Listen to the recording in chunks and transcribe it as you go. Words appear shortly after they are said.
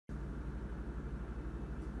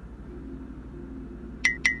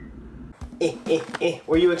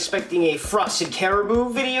Were you expecting a frosted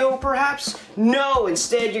caribou video, perhaps? No,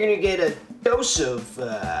 instead you're gonna get a dose of,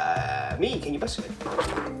 me. Can you bust it?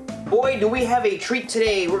 Boy, do we have a treat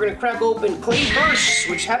today. We're gonna crack open Clay Burst,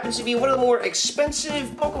 which happens to be one of the more expensive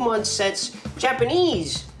Pokemon sets,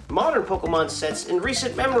 Japanese modern Pokemon sets in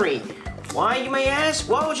recent memory. Why, you may ask?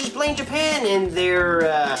 Well, just blame Japan and their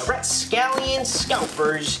Rapscallion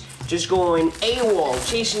scalpers just going AWOL,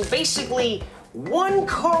 chasing basically one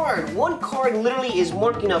card. One card literally is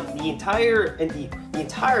marking up the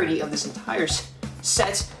entirety of this entire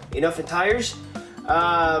set. Enough entires.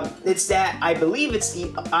 It's that, I believe it's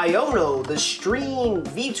the IONO, the stream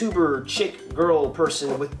VTuber chick girl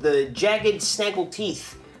person with the jagged snaggle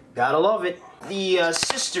teeth. Gotta love it. The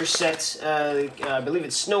sister set, I believe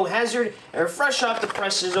it's Snow Hazard, are fresh off the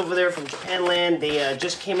presses over there from Japanland. They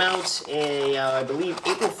just came out in, I believe,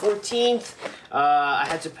 April 14th. I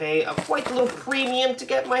had to pay quite a little premium to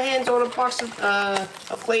get my hands on a box of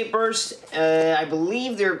Clay Burst. I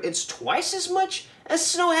believe it's twice as much as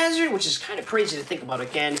Snow Hazard, which is kind of crazy to think about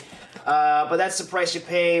again. But that's the price you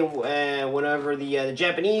pay whenever the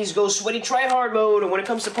Japanese go sweaty try-hard mode, and when it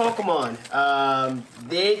comes to Pokemon.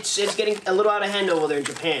 It's getting a little out of hand over there in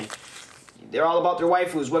Japan. They're all about their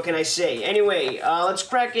waifus, what can I say? Anyway, let's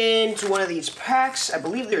crack into one of these packs. I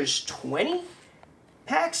believe there's 20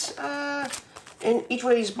 packs in each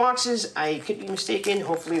one of these boxes. I could be mistaken.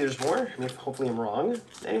 Hopefully there's more. I mean, hopefully I'm wrong.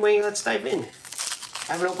 Anyway, let's dive in.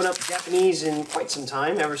 I haven't opened up Japanese in quite some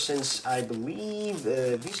time, ever since, I believe,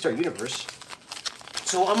 V-Star Universe.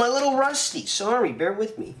 So I'm a little rusty. Sorry, bear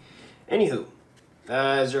with me. Anywho,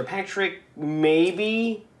 is there a pack trick?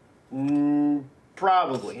 Maybe.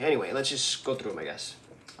 Probably. Anyway, let's just go through them, I guess.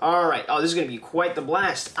 Alright. Oh, this is going to be quite the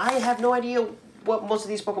blast. I have no idea what most of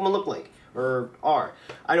these Pokemon look like, or are.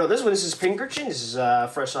 I know this one, this is Pinkerton. This is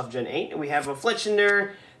fresh off Gen 8. And we have a Fletch in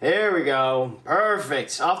there. There we go.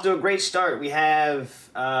 Perfect. Off to a great start. We have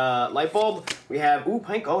Light Bulb. We have, ooh,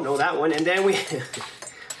 Pineco. No, that one. And then we...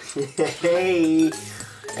 hey.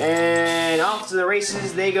 And off to the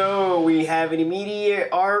races they go. We have an immediate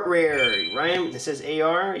art rare. Right? It says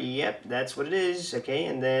AR. Yep, that's what it is. Okay,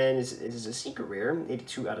 and then it is a secret rare.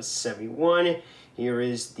 82 out of 71. Here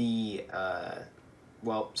is the,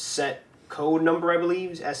 well, set code number, I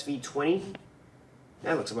believe. SV20.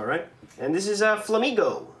 That looks about right. And this is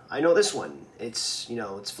Flamingo. I know this one. It's, you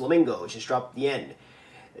know, it's Flamingo. It just dropped the end.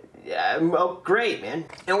 Oh, great, man.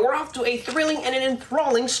 And we're off to a thrilling and an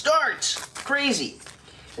enthralling start. Crazy.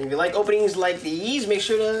 And if you like openings like these, make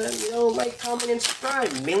sure to, you know, like, comment, and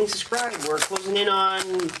subscribe. Mainly subscribe. We're closing in on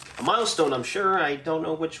a milestone, I'm sure. I don't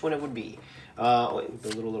know which one it would be. Wait,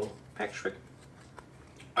 the little pack trick.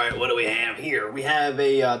 Alright, what do we have here? We have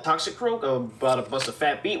a Toxic Croak, about to bust a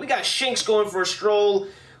fat beat. We got Shinx going for a stroll.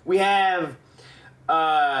 We have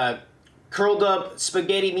curled up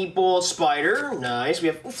spaghetti meatball spider. Nice. We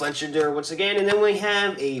have Fletcher there once again. And then we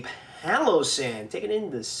have a Palossand taking in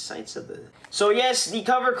the sights of the... So yes, the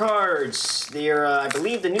cover cards. They're, I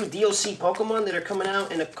believe, the new DLC Pokemon that are coming out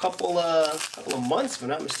in a couple of months, if I'm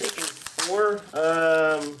not mistaken.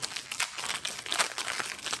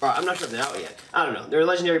 I'm not sure if they're out yet. I don't know. They're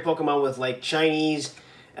legendary Pokemon with, like, Chinese,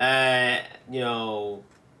 you know,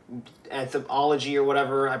 anthropology or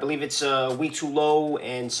whatever. I believe it's Weetulo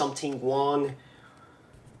and something Wong.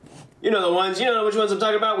 You know the ones. You know which ones I'm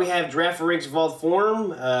talking about. We have Girafarig evolved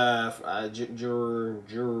form,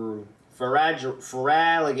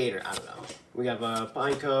 Feraligatr. I don't know. We have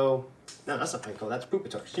Pineco. No, that's not Pineco. That's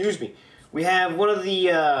Pupitar. Excuse me. We have one of the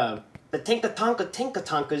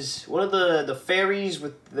Tinkatonkas, one of the fairies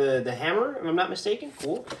with the hammer, if I'm not mistaken.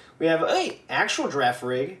 Cool. We have, hey, actual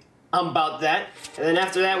Girafarig. I'm about that. And then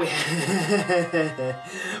after that, we have...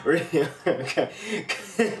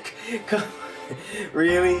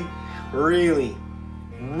 Really?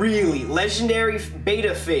 Legendary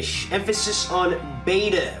beta fish. Emphasis on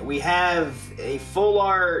beta. We have a full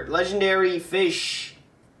art legendary fish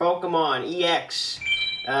Pokemon EX.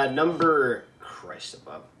 Number... Christ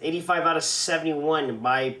above. 85 out of 71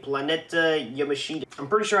 by Planeta Yamashita. I'm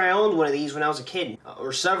pretty sure I owned one of these when I was a kid.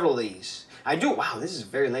 Or several of these. I do. Wow, this is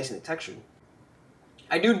very nice in the texture.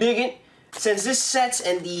 I do dig it. Since this set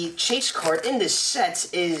and the chase card in this set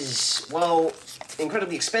is, well,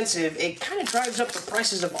 incredibly expensive, it kind of drives up the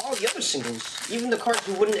prices of all the other singles. Even the cards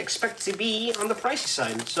you wouldn't expect to be on the pricey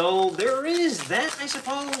side. So there is that, I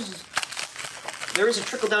suppose. There is a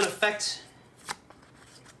trickle-down effect.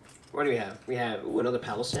 What do we have? We have, ooh, another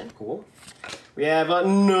Palossand, cool. We have a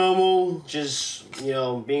Numel, just, you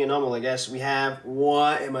know, being a Numel, I guess. We have,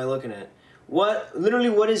 what am I looking at? What, literally,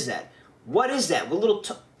 what is that? What is that? What little,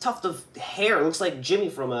 tuft of hair. It looks like Jimmy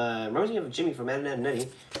from, reminds me of Jimmy from Ed, Edd n Eddy.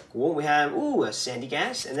 Cool. We have, ooh, a Sandy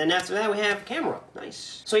Gas. And then after that, we have Camera.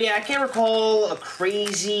 Nice. So yeah, I can't recall a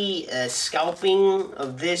crazy scalping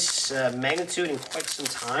of this magnitude in quite some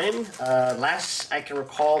time. Last I can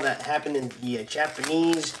recall that happened in the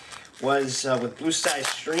Japanese was with Blue Sky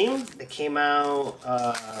Stream. That came out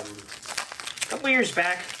a couple years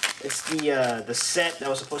back. It's the set that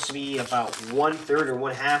was supposed to be about 1/3 or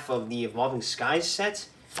 1/2 of the Evolving Skies set.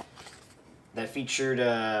 That featured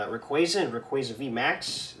Rayquaza and Rayquaza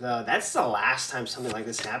VMAX. That's the last time something like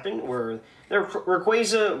this happened, where the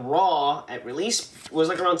Rayquaza Raw at release was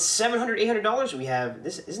like around $700, $800. We have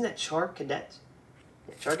this, isn't that Charcadet?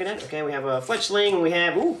 Yeah, Charcadet. Okay, we have a Fletchling, and we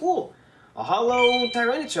have, ooh, cool, a Hollow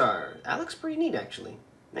Tyranitar. That looks pretty neat, actually.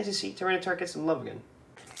 Nice to see Tyranitar get some love again.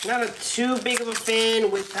 Not too big of a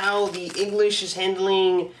fan with how the English is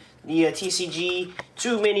handling the TCG.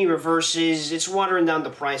 Too many reverses. It's watering down the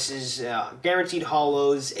prices. Guaranteed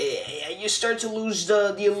hollows. You start to lose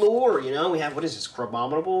the allure, you know? We have, what is this,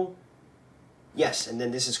 Crabominable? Yes, and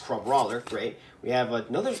then this is Crabrawler. Great. We have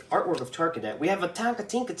another artwork of Charcadet. We have a Tinker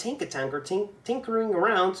tinkering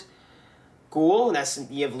around. Cool. That's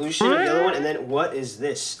the evolution of the other one. And then what is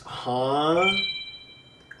this? Huh?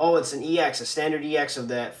 Oh, it's an EX, a standard EX of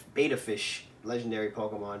that Beta Fish legendary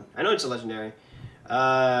Pokemon. I know it's a legendary.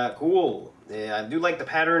 Cool. Yeah, I do like the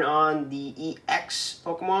pattern on the EX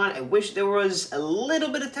Pokemon. I wish there was a little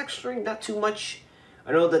bit of texturing, not too much.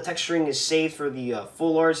 I know the texturing is saved for the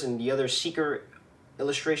full arts and the other secret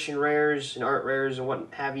illustration rares and art rares and what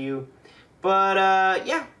have you. But,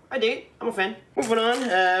 yeah, I dig it. I'm a fan. Moving on,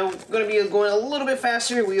 we're going to be going a little bit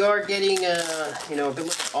faster. We are getting, you know, a bit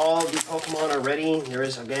look at all the Pokemon already. There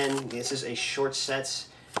is, again, this is a short set.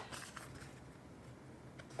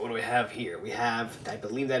 What do we have here? We have, I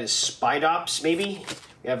believe that is Spidops, maybe?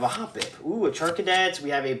 We have a Hoppip. Ooh, a Charcadet. We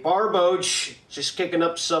have a Barboach, just kicking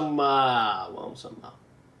up some, well, some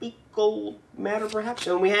fecal matter, perhaps.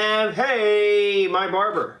 And we have, hey, my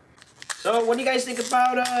Barber. So, what do you guys think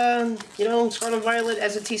about, you know, Scarlet and Violet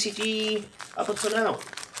as a TCG up until now?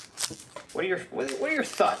 What are your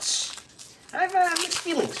thoughts? I have mixed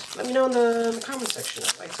feelings. Let me know in the comment section.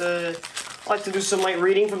 I like to do some light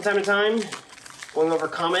reading from time to time, going over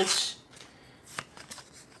comments.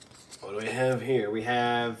 What do we have here? We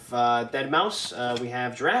have Dead Mouse. We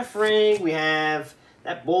have Giraffe Ring. We have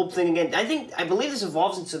that bulb thing again. I believe this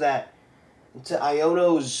evolves into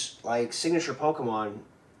IONO's like signature Pokemon,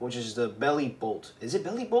 which is the Belly Bolt. Is it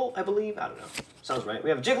Belly Bolt, I believe? I don't know. Sounds right. We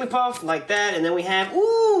have Jigglypuff, like that, and then we have,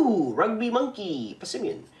 ooh, Rugby Monkey,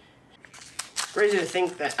 Passimian. Crazy to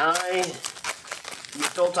think that the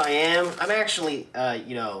adult I am, I'm actually,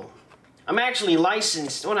 you know, I'm actually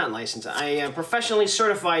licensed, well, not licensed, I am professionally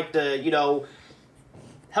certified to, you know,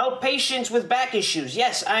 help patients with back issues.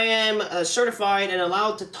 Yes, I am certified and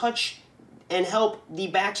allowed to touch and help the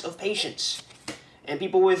backs of patients. And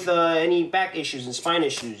people with any back issues and spine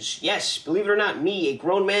issues. Yes, believe it or not, me, a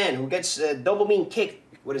grown man who gets a dopamine kick.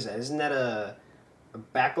 What is that? Isn't that a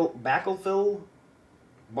backlefill?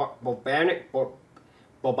 Bobatical?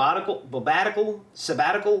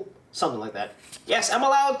 Sabbatical? Something like that. Yes, I'm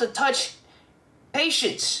allowed to touch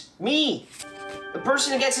patients. Me. The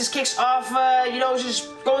person who gets his kicks off, you know, just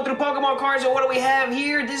going through Pokemon cards. And what do we have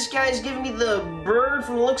here? This guy's giving me the bird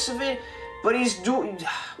from the looks of it. But he's doing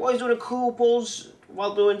a cool pose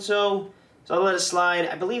while doing so. So I'll let it slide.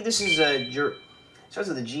 I believe this is starts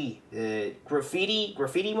with a G.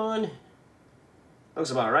 Graffitimon? Looks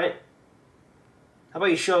about right. How about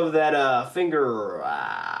you shove that finger?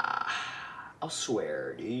 I'll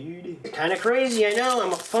swear, dude. Kind of crazy, I know.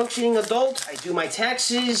 I'm a functioning adult. I do my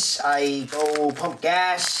taxes. I go pump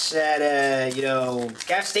gas at, you know,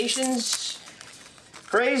 gas stations.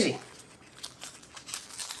 Crazy.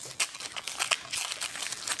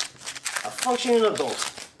 Functioning adult.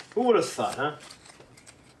 Who would have thought, huh?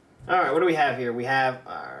 Alright, what do we have here? We have...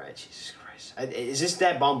 Alright, Jesus Christ. Is this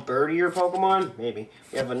that Bombardier Pokemon? Maybe.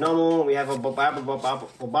 We have a Numel, we have a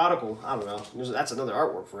Bobatical. I don't know. That's another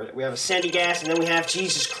artwork for it. We have a Sandy Gas, and then we have...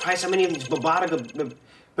 Jesus Christ, how many of these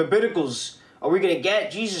Bobaticals are we going to get?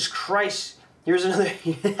 Jesus Christ. Here's another...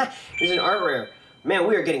 Here's an art rare. Man,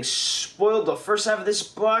 we are getting spoiled. The first half of this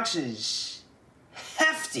box is...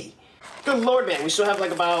 hefty. Good lord, man. We still have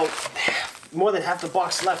like about more than half the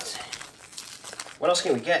box left. What else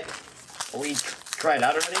can we get? Are we tried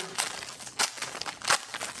out already?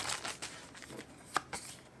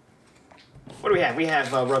 What do we have? We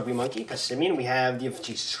have Rugby Monkey, Passimian. We have the...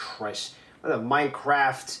 Jesus Christ. What a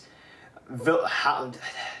Minecraft...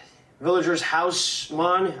 Villager's House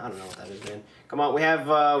Mon. I don't know what that is, man. Come on. We have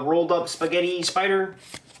Rolled Up Spaghetti Spider.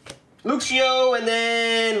 Luxio, and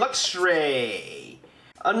then Luxray.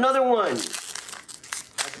 Another one.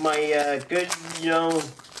 Like my good, you know,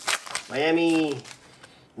 Miami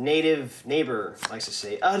native neighbor likes to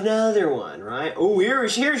say. Another one, right? Oh, here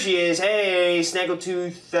she is. Hey,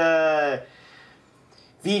 Snaggletooth,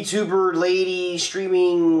 VTuber lady,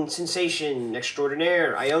 streaming sensation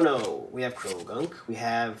extraordinaire, IONO. We have Krogunk. We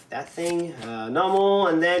have that thing, Numel,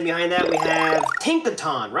 and then behind that we have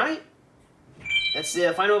Tinkaton, right? That's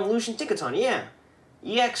the final evolution Tinkaton, yeah.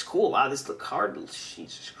 EX, cool. Wow, this card,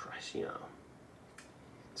 Jesus Christ, you know.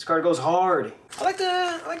 This card goes hard. I like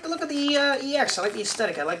the look of the EX. I like the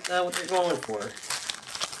aesthetic. I like what they're going for.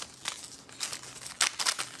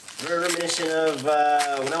 Very reminiscent of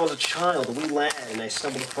when I was a child, a wee lad, and I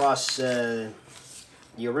stumbled across the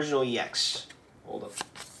original EX. Hold up.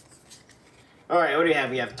 Alright, what do we have?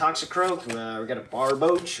 We have Toxicroak, we got a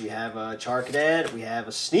Barboach, we have a Charcadet, we have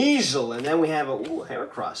a Sneasel, and then we have a, ooh,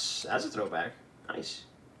 Heracross. That's a throwback. Nice.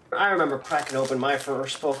 I remember cracking open my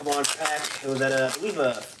first Pokemon pack. It was at, I believe,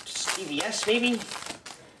 a CVS, maybe?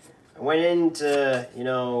 I went in to, you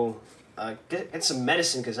know, get some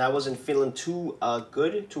medicine because I wasn't feeling too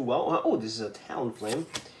well. Oh, this is a Talonflame.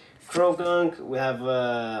 Krogunk, we have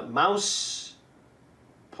Mouse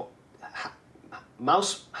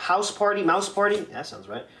Party, that sounds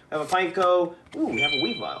right. We have a Pineco, ooh, we have a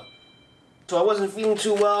Weavile. So I wasn't feeling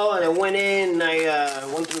too well, and I went in, and I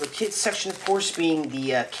went through the kids section, of course, being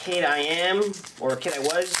the kid I am, or kid I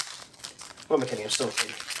was. What am I kidding? I'm still a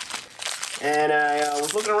kid. And I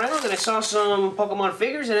was looking around, and I saw some Pokemon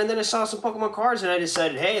figures, and then I saw some Pokemon cards, and I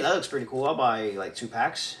decided, hey, that looks pretty cool. I'll buy, like, 2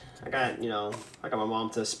 packs. I got my mom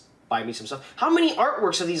to buy me some stuff. How many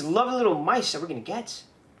artworks of these lovely little mice are we going to get?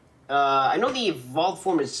 I know the evolved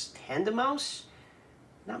form is Tandemouse,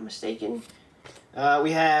 not mistaken.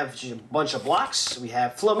 We have just a bunch of blocks. We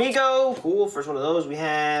have Flamigo, cool, first one of those. We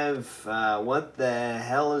have, what the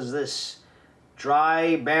hell is this?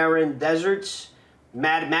 Dry, Barren Deserts,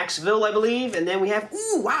 Mad Maxville, I believe. And then we have,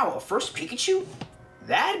 ooh, wow, a first Pikachu?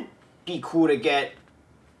 That'd be cool to get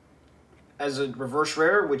as a reverse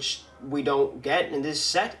rare, which we don't get in this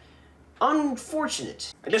set.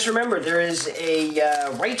 Unfortunate. I just remembered there is a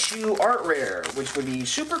Raichu art rare, which would be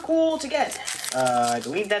super cool to get. I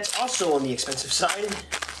believe that's also on the expensive side.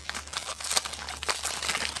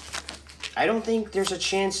 I don't think there's a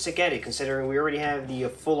chance to get it, considering we already have the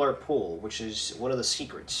full art pool, which is one of the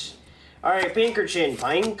secrets. Alright, Pinkerchin,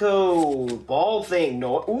 Pineco, Ball Thing,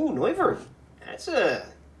 Noivern. That's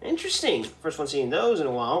interesting. First one seeing those in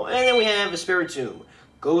a while. And then we have a Spiritomb,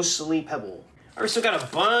 Ghostly Pebble. Alright, still got a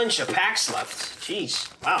bunch of packs left. Jeez,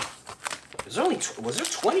 wow. Was there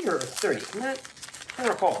 20 or 30? I don't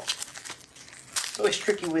recall. It's always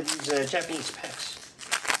tricky with these Japanese packs.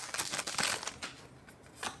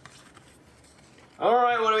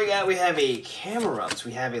 Alright, what do we got? We have a Camerupt.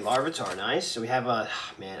 We have a Larvitar, nice. So we have a,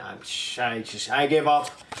 man, I give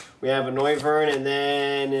up. We have a Noivern and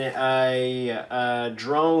then a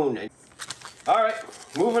Drone. Alright,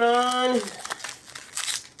 moving on.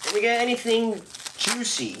 Can we get anything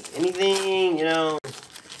juicy? Anything, you know,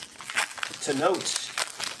 to note,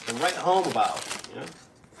 to write home about, you know?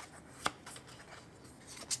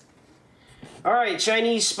 Alright,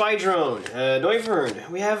 Chinese Spy Drone, Noivern.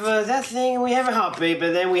 We have that thing, and we have a Hoppy,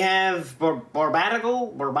 but then we have Barbarical,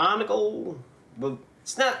 but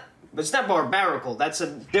it's not Barbarical. That's a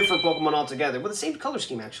different Pokemon altogether, with the same color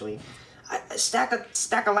scheme, actually.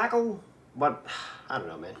 Stackalackle, but I don't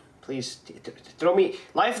know, man. Please, throw me...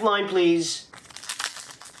 Lifeline, please.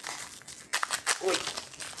 Wait.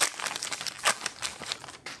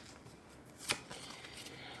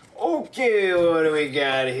 Okay, what do we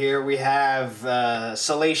got here? We have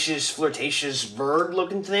salacious, flirtatious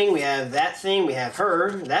bird-looking thing. We have that thing. We have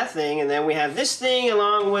her, that thing. And then we have this thing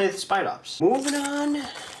along with Spidops. Moving on.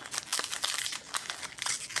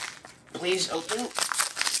 Please open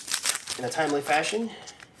in a timely fashion.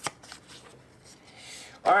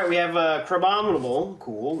 Alright, we have a Crabominable.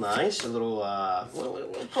 Cool, nice. A little,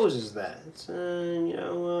 what pose is that? It's, you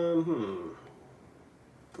know,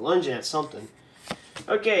 lunging at something.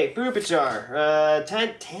 Okay, Pupitar.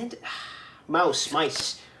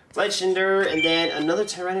 Mice. Legender, and then another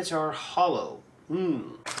Tyranitar Hollow.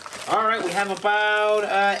 Alright, we have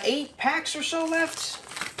about 8 packs or so left.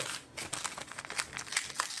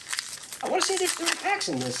 I want to say there's 3 packs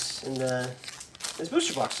in this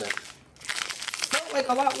booster box set. Felt like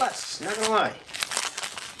a lot less, not gonna lie.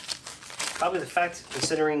 Probably the fact,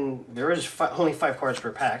 considering there is only 5 cards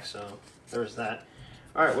per pack, so there's that.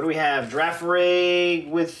 Alright, what do we have? Girafarig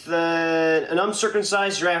with an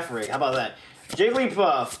uncircumcised Girafarig. How about that?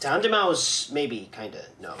 Jigglypuff, Tandemouse, maybe, kinda,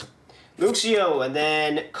 no. Luxio, and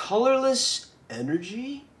then colorless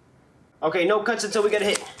energy? Okay, no cuts until we get a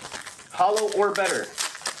hit. Hollow or better.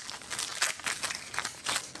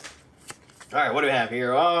 Alright, what do we have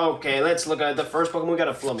here? Okay, let's look at the first Pokemon. We got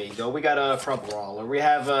a Flamigo, we got a Crabrawler, we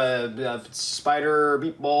have a Spider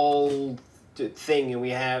Beatball thing, and we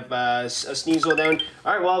have a Sneasel down.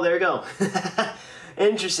 Alright, well, there you go.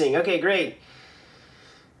 Interesting. Okay, great.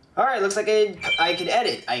 Alright, looks like I could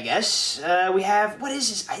edit, I guess. We have, what is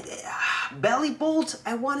this? Belly Bolt,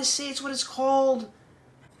 I want to say it's what it's called.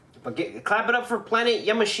 But clap it up for Planet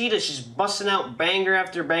Yamashita. She's busting out banger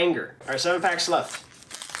after banger. Alright, 7 packs left.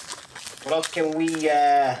 What else can we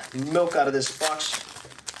milk out of this box?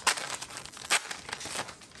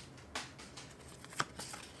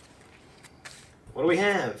 What do we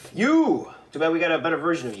have? You! Too bad we got a better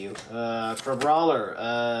version of you.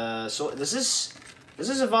 Crabrawler. So does this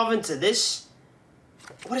evolve into this?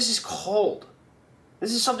 What is this called?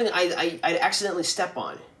 This is something I'd accidentally step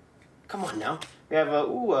on. Come on now. We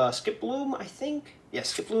have Skip Bloom, I think. Yeah,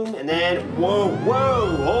 Skip Bloom, and then whoa,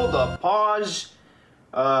 hold up, pause.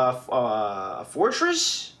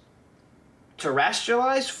 Fortress?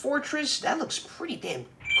 Terrestrialized Fortress? That looks pretty damn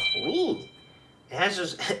clean. It has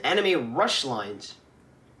those anime rush lines.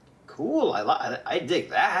 Cool, I dig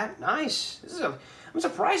that. Nice. I'm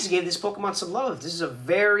surprised they gave this Pokemon some love. This is a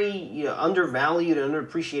very undervalued and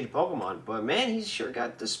underappreciated Pokemon, but man, he's sure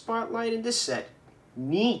got the spotlight in this set.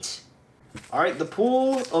 Neat. Alright, the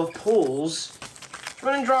pool of pulls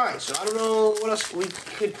running dry, so I don't know what else we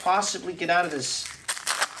could possibly get out of this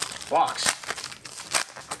box.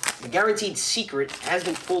 The guaranteed secret has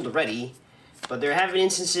been pulled already, but there have been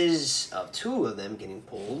instances of 2 of them getting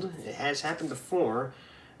pulled. It has happened before.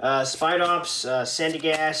 Spidops,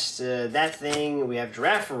 Sandygast, that thing, we have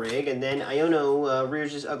Girafarig, and then Iono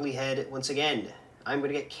rears his ugly head once again. I'm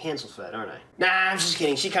gonna get canceled for that, aren't I? Nah, I'm just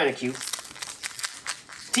kidding, she's kinda cute.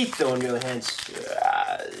 Teeth though, on the other hand.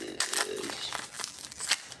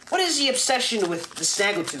 What is the obsession with the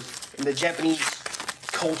Snaggletooth in the Japanese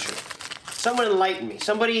culture? Someone enlighten me.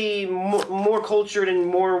 Somebody more cultured and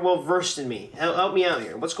more well-versed than me. Help me out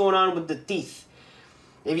here. What's going on with the teeth?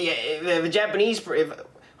 If a Japanese...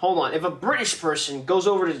 hold on. If a British person goes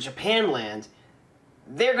over to Japan land,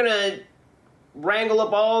 they're gonna wrangle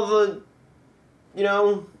up all the...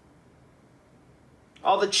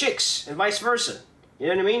 all the chicks, and vice versa. You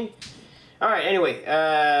know what I mean? Alright, anyway,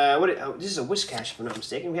 this is a Whiscash, if I'm not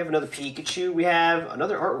mistaken. We have another Pikachu. We have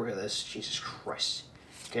another artwork of this. Jesus Christ.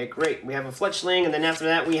 Okay, great. We have a Fletchling, and then after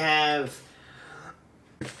that we have...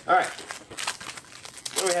 Alright.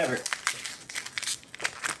 What do we have here?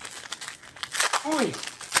 Oy.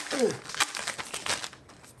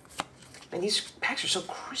 Man, these packs are so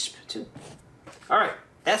crisp, too. Alright,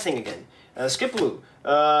 that thing again. Skipaloo.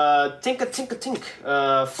 Tink.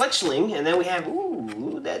 Fletchling, and then we have...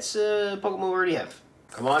 Ooh, that's a Pokemon we already have.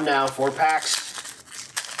 Come on now, 4 packs.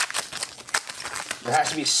 There has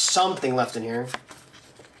to be something left in here.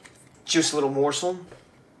 Juice a little morsel.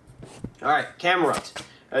 Alright, Camerupt,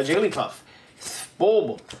 Jigglypuff,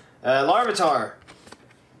 Bulb, Larvitar,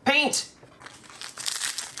 Paint!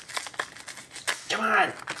 Come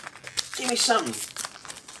on! Give me something.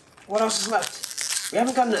 What else is left? We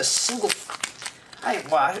haven't gotten a single... I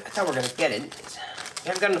thought we were going to get it. We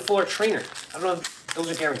haven't gotten a full art trainer. I don't know if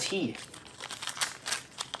those are guaranteed.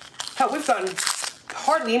 Hell, we've gotten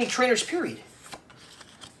hardly any trainers, period.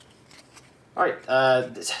 Alright,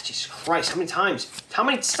 Jesus Christ, how many times? How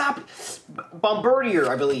many? Stop it! Bombardier,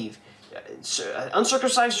 I believe.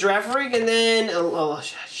 Uncircumcised Girafarig, and then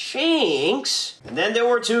Shanks. And then there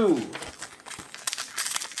were 2.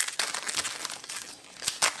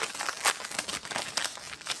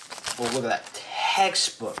 Oh, look at that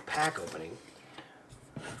textbook pack opening.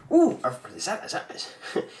 Ooh, is that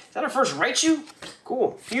our first Raichu?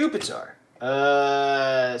 Cool. Pupitar.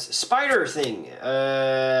 Spider thing.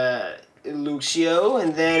 Luxio,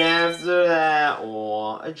 and then after that,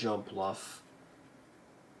 a Jumpluff.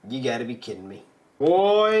 You gotta be kidding me.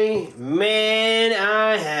 Boy, man,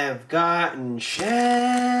 I have gotten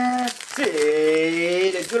shafted.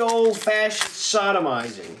 A good old-fashioned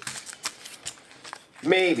sodomizing.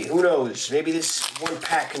 Maybe, who knows? Maybe this one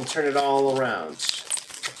pack can turn it all around.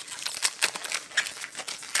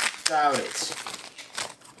 Doubt it.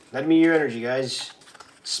 Lend me your energy, guys.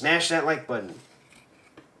 Smash that like button.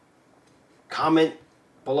 Comment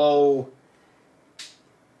below.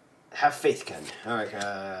 Have faith, Ken. Alright,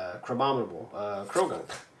 Crabominable. Krogunk.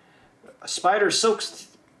 A Spider Silk's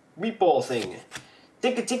meatball thing.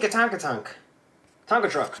 Tonka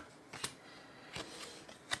Truck.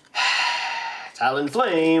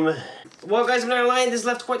 Talonflame. Well, guys, I'm not gonna lie, this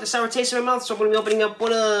left quite the sour taste in my mouth, so I'm gonna be opening up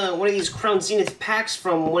one of these Crown Zenith packs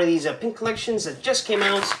from one of these pink collections that just came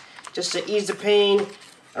out, just to ease the pain.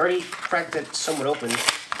 I already cracked it somewhat open.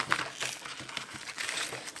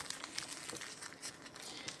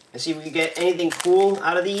 Let's see if we can get anything cool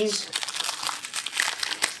out of these.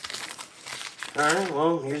 Alright,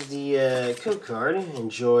 well, here's the code card.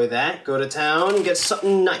 Enjoy that. Go to town, get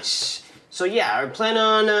something nice. So yeah, I plan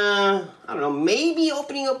on, I don't know, maybe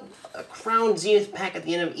opening up a Crown Zenith pack at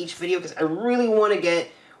the end of each video, because I really want to get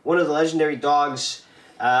one of the legendary dogs.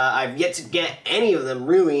 I've yet to get any of them,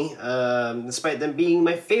 really, despite them being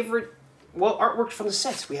my favorite, well, artwork from the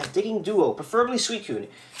sets. We have Digging Duo, preferably Suicune,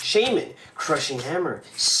 Shaman, Crushing Hammer,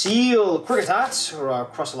 Seal, Kricketot, or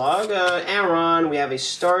Crosslog, Aron, we have a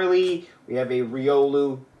Starly, we have a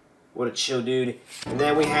Riolu, what a chill dude, and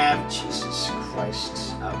then we have, Jesus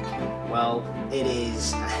Christ, okay, well, it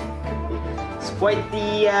is, it's quite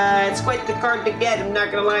the card to get, I'm not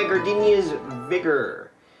gonna lie, Gardenia's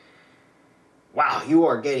Vigor. Wow, you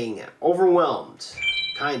are getting overwhelmed,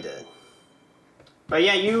 kinda. But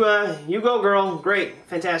yeah, you go, girl. Great,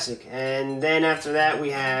 fantastic. And then after that,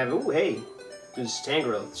 we have, ooh, hey, this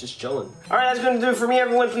Tangrowth, it's just chilling. All right, that's gonna do it for me,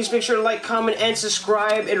 everyone. Please make sure to like, comment, and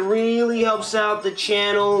subscribe. It really helps out the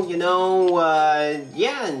channel, you know.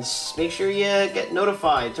 Yeah, and make sure you get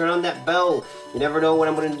notified. Turn on that bell. You never know when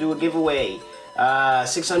I'm gonna do a giveaway.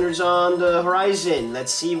 600's on the horizon.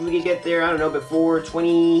 Let's see if we can get there, I don't know, before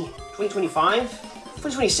 2025?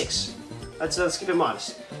 2026. Let's keep it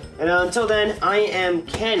modest. And until then, I am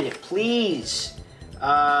Ken. Please,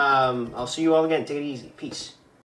 I'll see you all again. Take it easy. Peace.